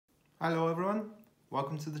Hello everyone,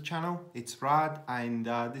 welcome to the channel. It's Rad and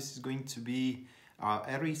this is going to be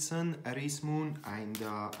Aries Sun, Aries Moon and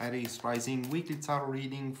Aries Rising weekly tarot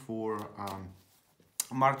reading for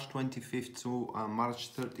March 25th to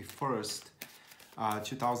March 31st,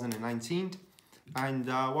 2019. And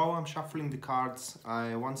while I'm shuffling the cards,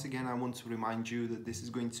 once again I want to remind you that this is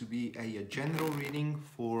going to be a general reading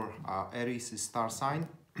for Aries' star sign.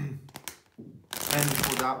 And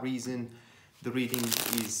for that reason, the reading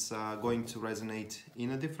is going to resonate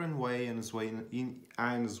in a different way and as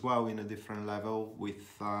well in a different level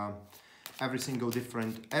with every single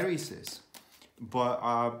different Arieses.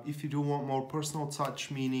 But if you do want more personal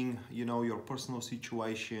touch, meaning, you know, your personal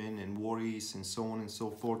situation and worries and so on and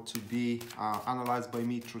so forth to be analyzed by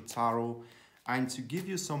me through tarot and to give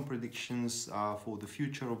you some predictions for the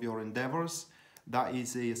future of your endeavors, that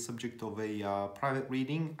is a subject of a private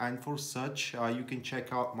reading, and for such you can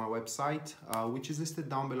check out my website, which is listed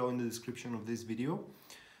down below in the description of this video.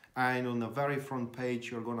 And on the very front page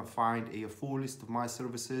you're going to find a full list of my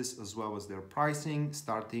services as well as their pricing,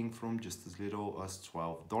 starting from just as little as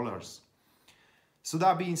 $12. So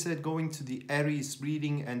that being said, going to the Aries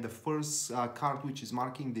reading, and the first card which is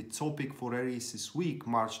marking the topic for Aries this week,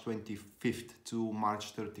 March 25th to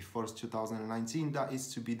March 31st, 2019, that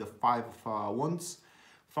is to be the Five of Wands,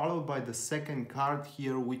 followed by the second card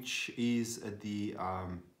here, which is the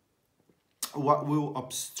what will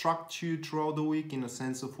obstruct you throughout the week, in a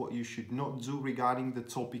sense of what you should not do regarding the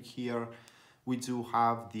topic here. We do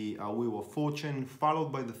have the Wheel of Fortune,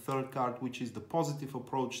 followed by the third card, which is the positive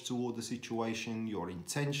approach toward the situation, your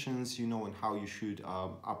intentions, you know, and how you should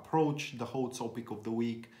approach the whole topic of the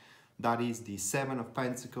week. That is the Seven of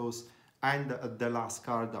Pentacles. And the last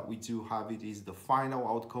card that we do have, it is the final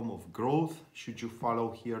outcome of growth. Should you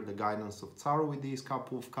follow here the guidance of tarot with these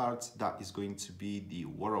couple of cards, that is going to be the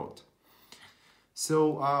World.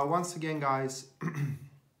 So once again, guys,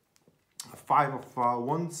 Five of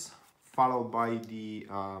Wands, followed by the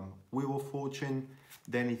Wheel of Fortune,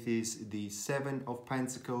 then it is the Seven of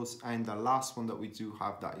Pentacles, and the last one that we do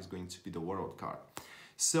have, that is going to be the World card.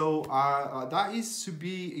 So that is to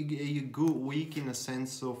be a good week, in a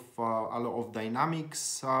sense of a lot of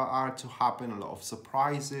dynamics are to happen, a lot of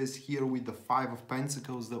surprises here with the Five of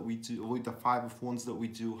Pentacles that we do, with the Five of Wands that we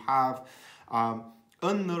do have.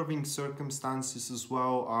 Unnerving circumstances as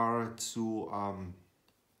well are to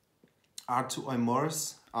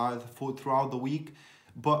immerse throughout the week,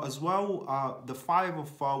 but as well the Five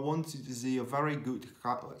of Wands, it is a very good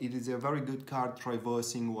card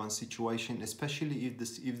traversing one situation, especially if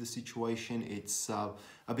the situation it's a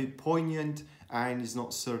bit poignant and is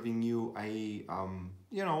not serving you a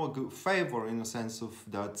you know, a good favor, in a sense of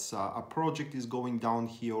that a project is going down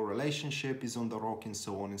here, or relationship is on the rock, and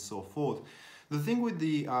so on and so forth. The thing with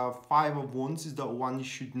the Five of Wands is that one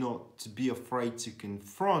should not be afraid to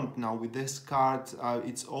confront. Now with this card,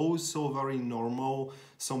 it's also very normal,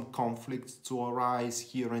 some conflicts to arise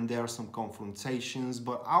here and there, some confrontations,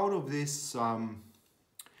 but out of this,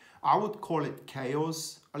 I would call it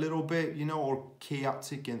chaos a little bit, you know, or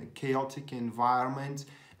chaotic environment.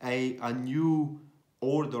 A new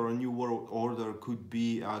order, a new world order could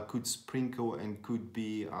be, could sprinkle and could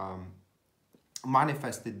be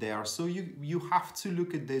manifested there. So you have to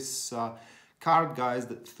look at this card, guys,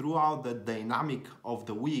 that throughout the dynamic of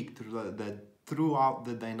the week, throughout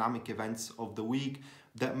the dynamic events of the week,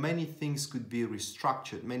 that many things could be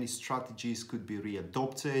restructured, many strategies could be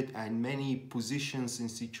readopted, and many positions and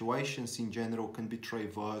situations in general can be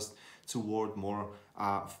traversed toward more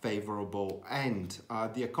favorable end.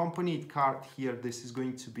 The accompanied card here, this is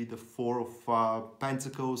going to be the Four of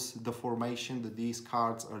Pentacles. The formation that these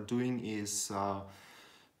cards are doing is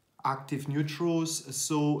active neutrals,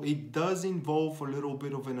 so it does involve a little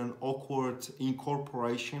bit of an awkward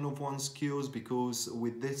incorporation of one's skills, because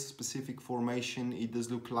with this specific formation it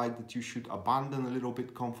does look like that you should abandon a little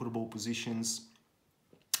bit comfortable positions,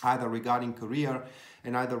 either regarding career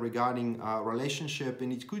and either regarding relationship,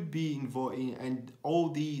 and it could be involving, and all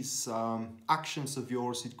these actions of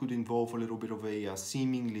yours, it could involve a little bit of a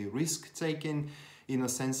seemingly risk taken, in a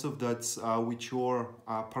sense of that with your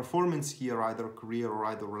performance here, either career or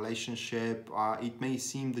either relationship, it may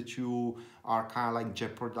seem that you are kind of like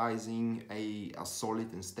jeopardizing a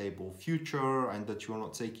solid and stable future, and that you're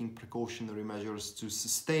not taking precautionary measures to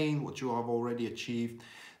sustain what you have already achieved.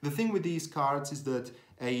 The thing with these cards is that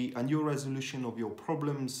a new resolution of your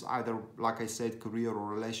problems, either, like I said, career or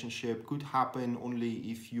relationship, could happen only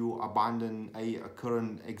if you abandon a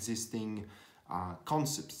current existing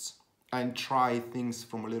concepts and try things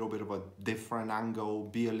from a little bit of a different angle,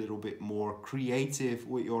 be a little bit more creative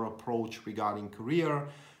with your approach regarding career,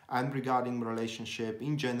 and regarding relationship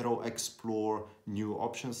in general, explore new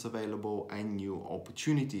options available and new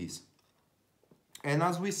opportunities. And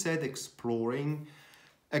as we said, exploring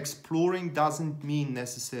doesn't mean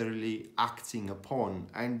necessarily acting upon,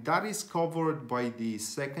 and that is covered by the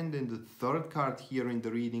second and the third card here in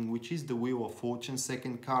the reading, which is the Wheel of Fortune.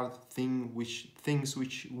 Second card, things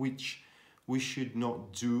which we should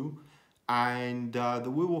not do, and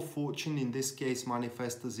the Wheel of Fortune in this case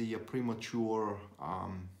manifests as a premature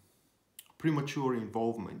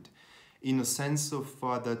involvement, in a sense of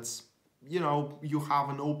that, you know, you have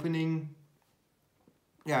an opening.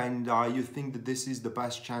 Yeah, and you think that this is the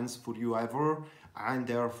best chance for you ever, and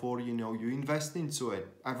therefore, you know, you invest into it,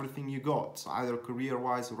 everything you got, either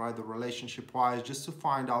career-wise or either relationship-wise, just to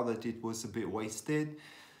find out that it was a bit wasted.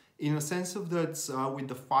 In a sense of that, with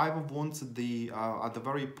the Five of Wands at the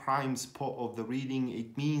very prime spot of the reading,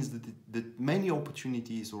 it means that many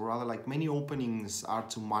opportunities, or rather like many openings, are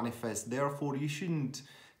to manifest. Therefore, you shouldn't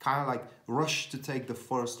kind of like rush to take the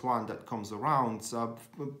first one that comes around.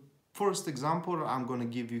 First example I'm going to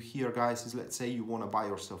give you here, guys, is let's say you want to buy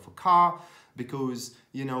yourself a car because,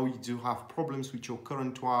 you know, you do have problems with your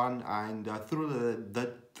current one, and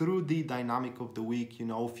through the dynamic of the week, you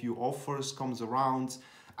know, few offers comes around,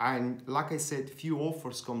 and like I said, few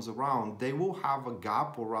offers comes around, they will have a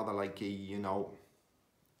gap, or rather like a, you know,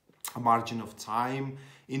 a margin of time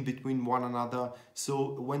in between one another.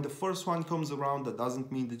 So when the first one comes around, that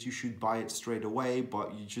doesn't mean that you should buy it straight away,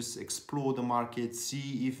 but you just explore the market,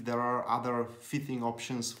 see if there are other fitting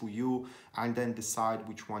options for you, and then decide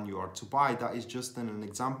which one you are to buy. That is just an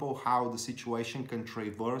example how the situation can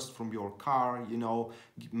traverse from your car, you know,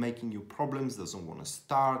 making you problems, doesn't want to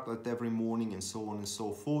start at every morning, and so on and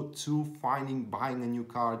so forth, to buying a new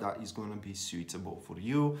car that is going to be suitable for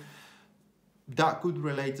you. That could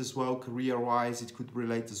relate as well career-wise, it could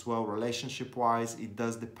relate as well relationship-wise. It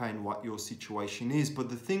does depend what your situation is. But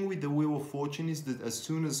the thing with the Wheel of Fortune is that as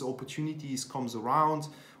soon as opportunities comes around,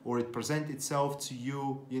 or it presents itself to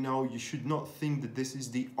you, you know, you should not think that this is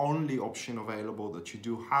the only option available that you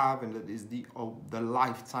do have, and that is the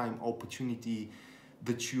lifetime opportunity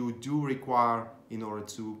that you do require in order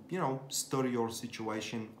to, you know, study your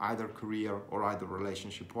situation, either career or either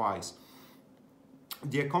relationship-wise.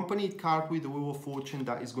 The accompanied card with the Wheel of Fortune,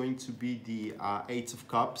 that is going to be the Eight of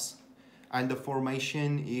Cups, and the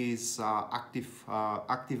formation is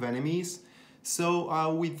active enemies.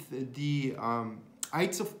 So with the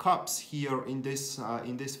Eight of Cups here in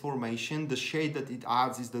this formation, the shade that it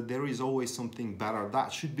adds is that there is always something better.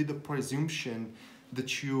 That should be the presumption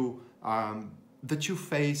that you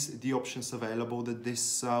face the options available that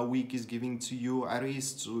this week is giving to you,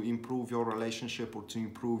 Aries, to improve your relationship or to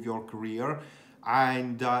improve your career.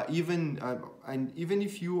 And even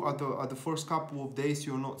if you at the first couple of days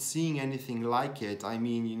you're not seeing anything like it, I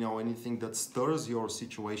mean, you know, anything that stirs your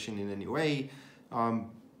situation in any way,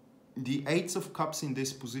 the Eight of Cups in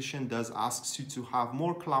this position does ask you to have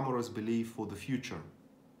more clamorous belief for the future.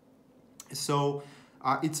 So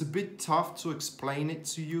it's a bit tough to explain it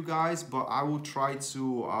to you guys, but I will try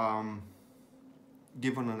to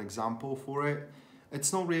give an example for it.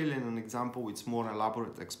 It's not really an example, it's more an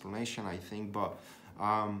elaborate explanation, I think, but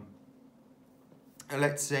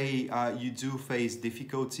let's say you do face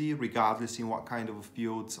difficulty regardless in what kind of a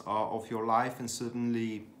field of your life, and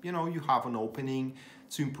certainly, you know, you have an opening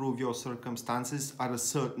to improve your circumstances at a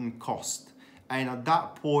certain cost. And at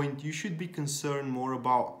that point, you should be concerned more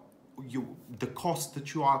about the cost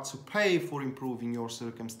that you are to pay for improving your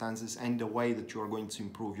circumstances and the way that you are going to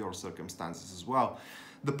improve your circumstances as well.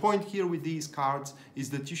 The point here with these cards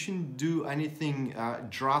is that you shouldn't do anything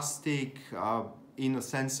drastic in a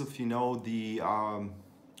sense of, you know,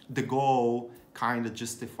 the goal kind of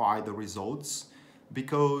justify the results,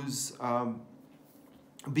 because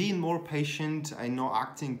being more patient and not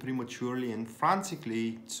acting prematurely and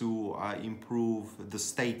frantically to improve the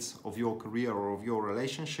state of your career or of your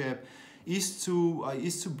relationship is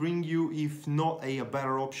to bring you, if not a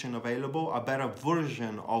better option available, a better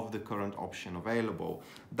version of the current option available.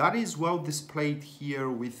 That is well displayed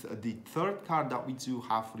here with the third card that we do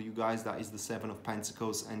have for you guys. That is the Seven of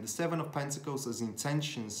Pentacles, and the Seven of Pentacles as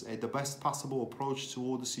intentions, the best possible approach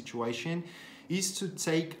toward the situation is to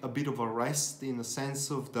take a bit of a rest, in the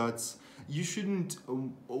sense of that you shouldn't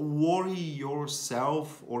worry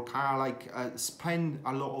yourself or kind of like spend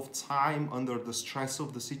a lot of time under the stress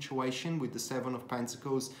of the situation. With the Seven of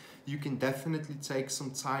Pentacles, you can definitely take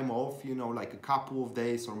some time off, you know, like a couple of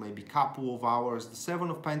days or maybe couple of hours. The Seven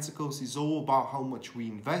of Pentacles is all about how much we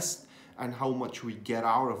invest and how much we get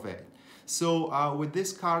out of it. So with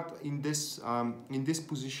this card in this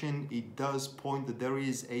position, it does point that there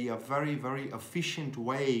is a very, very efficient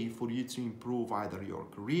way for you to improve either your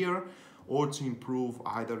career or to improve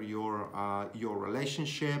either your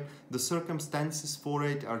relationship. The circumstances for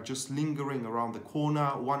it are just lingering around the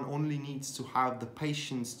corner. One only needs to have the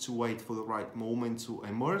patience to wait for the right moment to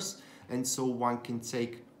immerse, and so one can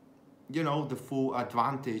take, you know, the full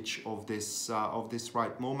advantage of this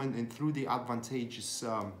right moment, and through the advantageous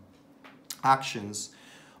actions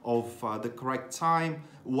of the correct time,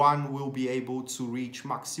 one will be able to reach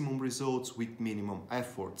maximum results with minimum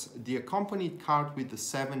effort. The accompanied card with the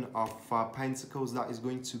Seven of Pentacles, that is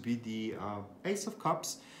going to be the Ace of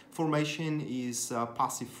Cups. Formation is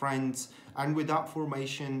passive friends, and with that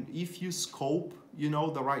formation, if you scope, you know,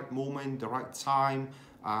 the right moment, the right time,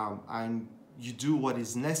 and you do what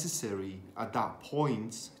is necessary at that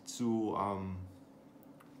point to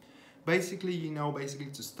basically, you know,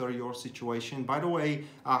 to stir your situation. By the way,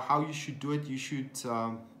 how you should do it, you should,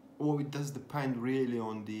 well, it does depend really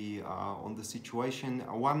on the situation.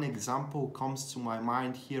 One example comes to my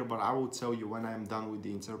mind here, but I will tell you when I'm done with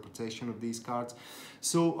the interpretation of these cards.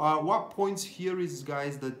 So what points here is,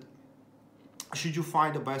 guys, that should you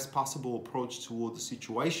find the best possible approach toward the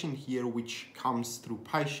situation here, which comes through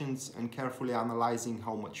patience and carefully analyzing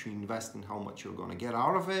how much you invest and how much you're going to get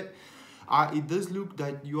out of it. It does look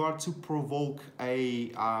that you are to provoke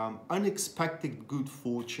a unexpected good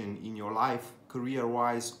fortune in your life,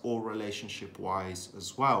 career-wise or relationship-wise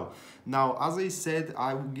as well. Now, as I said,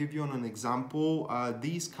 I will give you an example.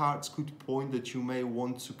 These cards could point that you may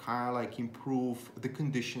want to kind of like improve the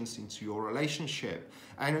conditions into your relationship.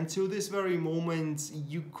 And until this very moment,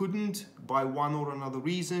 you couldn't, by one or another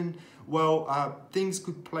reason. Well, things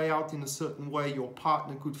could play out in a certain way. Your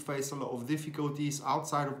partner could face a lot of difficulties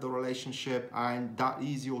outside of the relationship, and that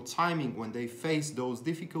is your timing. When they face those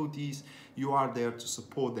difficulties, you are there to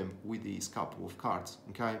support them with these couple of cards,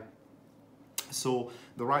 okay? So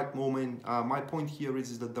the right moment, my point here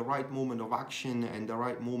is that the right moment of action and the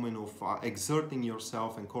right moment of exerting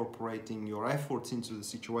yourself, incorporating your efforts into the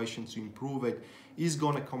situation to improve it is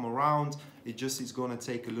going to come around. It just is going to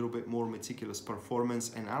take a little bit more meticulous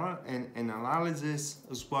performance and analysis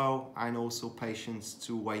as well, and also patience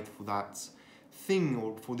to wait for that thing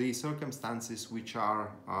or for the circumstances which are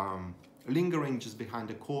lingering just behind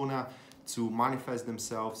the corner to manifest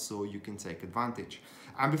themselves so you can take advantage.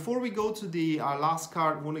 And before we go to the last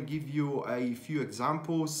card, I want to give you a few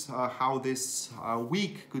examples how this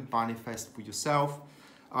week could manifest for yourself.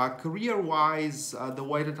 Career-wise, the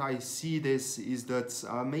way that I see this is that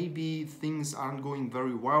maybe things aren't going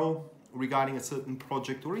very well regarding a certain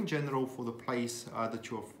project, or in general for the place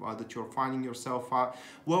that you're finding yourself at.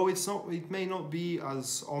 Well, it may not be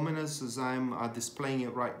as ominous as I'm displaying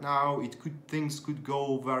it right now. Things could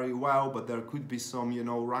go very well, but there could be some, you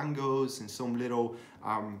know, wrangles and some little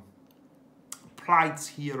plights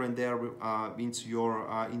here and there into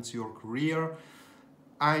your career.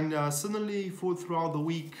 And suddenly, throughout the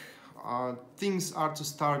week, things are to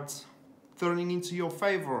start turning into your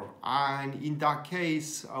favor, and in that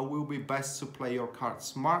case will be best to play your cards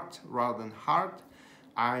smart rather than hard,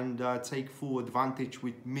 and take full advantage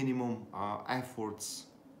with minimum efforts,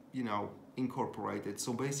 you know, incorporated.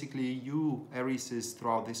 So basically, you Aries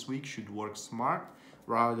throughout this week should work smart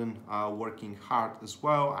rather than working hard as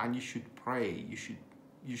well, and you should pray.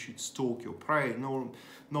 You should stalk your prey.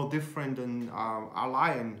 No different than a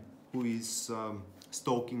lion who is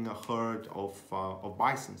stalking a herd of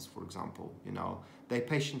bisons, for example. You know, they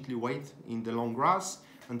patiently wait in the long grass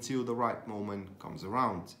until the right moment comes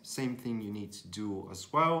around. Same thing you need to do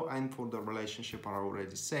as well. And for the relationship, I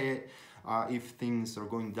already say it. If things are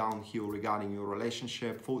going downhill regarding your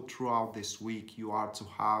relationship, throughout this week, you are to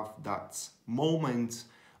have that moment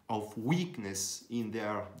of weakness in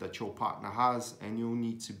there that your partner has, and you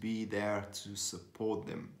need to be there to support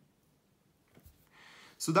them.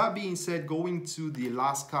 So that being said, going to the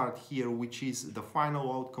last card here, which is the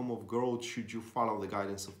final outcome of growth should you follow the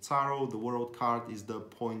guidance of Tarot. The World card is the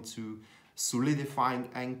point to solidifying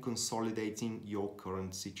and consolidating your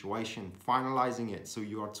current situation, finalizing it. So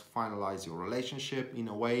you are to finalize your relationship in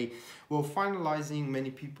a way. Well, finalizing,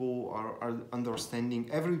 many people are understanding,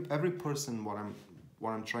 every person, what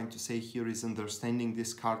I'm trying to say here is understanding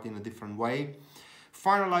this card in a different way.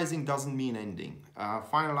 Finalizing doesn't mean ending.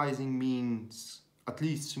 Finalizing means, at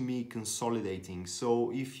least to me, consolidating.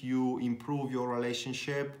 So if you improve your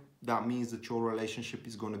relationship, that means that your relationship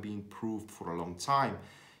is going to be improved for a long time.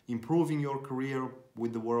 Improving your career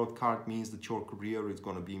with the World card means that your career is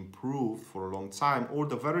going to be improved for a long time. Or at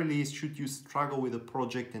the very least, should you struggle with a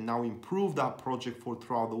project and now improve that project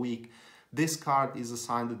throughout the week, This card is a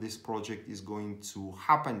sign that this project is going to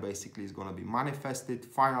happen. Basically, it's going to be manifested,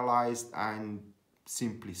 finalized, and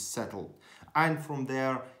simply settled. And from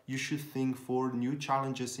there, you should think for new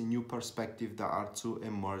challenges and new perspective that are to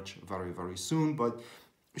emerge very, very soon. But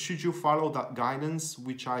should you follow that guidance,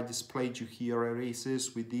 which I displayed you here,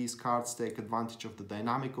 Aries, with these cards, take advantage of the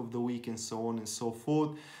dynamic of the week and so on and so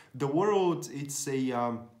forth. The world, it's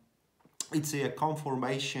a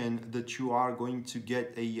confirmation that you are going to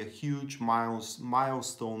get a huge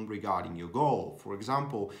milestone regarding your goal. For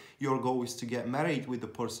example, your goal is to get married with the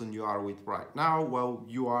person you are with right now. Well,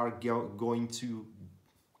 you are going to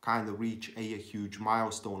kind of reach a huge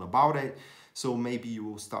milestone about it. So maybe you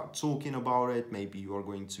will start talking about it. Maybe you are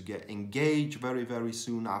going to get engaged very, very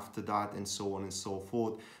soon after that, and so on and so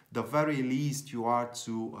forth. The very least, you are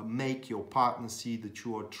to make your partner see that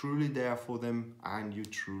you are truly there for them and you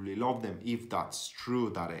truly love them, if that's true,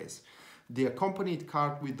 that is. The accompanied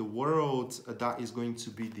card with the world, that is going to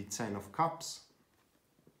be the 10 of Cups.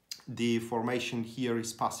 The formation here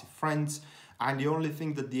is passive friends. And the only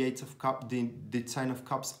thing that the 10 of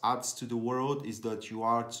Cups adds to the world is that you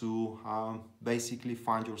are to basically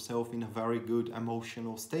find yourself in a very good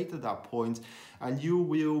emotional state at that point, and you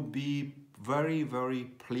will be very, very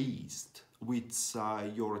pleased with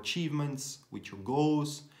your achievements, with your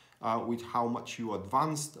goals, with how much you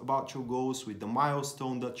advanced about your goals, with the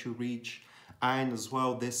milestone that you reach. And as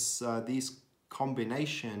well, this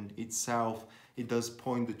combination itself, it does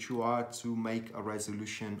point that you are to make a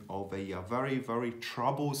resolution of a very, very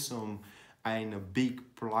troublesome and a big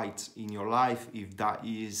plight in your life, if that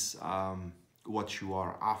is what you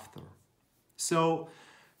are after. So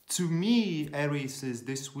to me, Aries,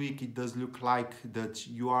 this week it does look like that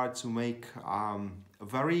you are to make a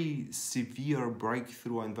very severe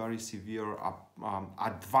breakthrough and very severe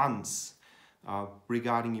advance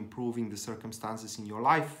regarding improving the circumstances in your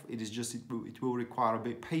life. It will require a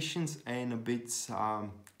bit patience and a bit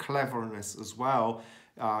cleverness as well,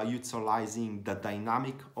 utilizing the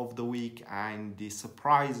dynamic of the week and the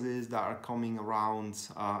surprises that are coming around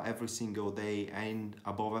every single day, and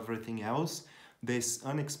above everything else, these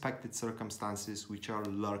unexpected circumstances which are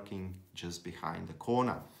lurking just behind the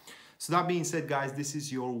corner. So that being said, guys, this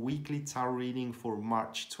is your weekly tarot reading for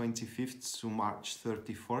March 25th to March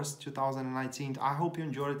 31st, 2019. I hope you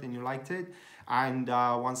enjoyed it and you liked it. And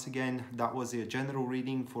once again, that was a general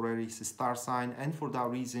reading for Aries star sign. And for that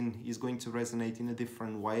reason, is going to resonate in a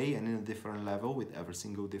different way and in a different level with every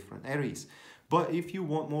single different Aries. But if you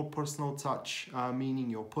want more personal touch, meaning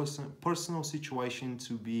your personal situation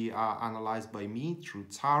to be analyzed by me through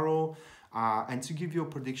tarot, and to give you a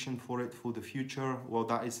prediction for it for the future, well,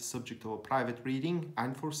 that is the subject of a private reading.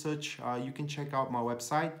 And for such, you can check out my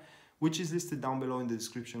website, which is listed down below in the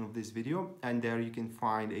description of this video. And there you can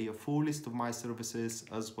find a full list of my services,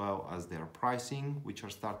 as well as their pricing, which are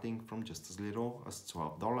starting from just as little as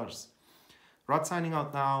 $12. Rad signing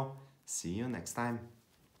out now. See you next time.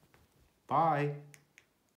 Bye.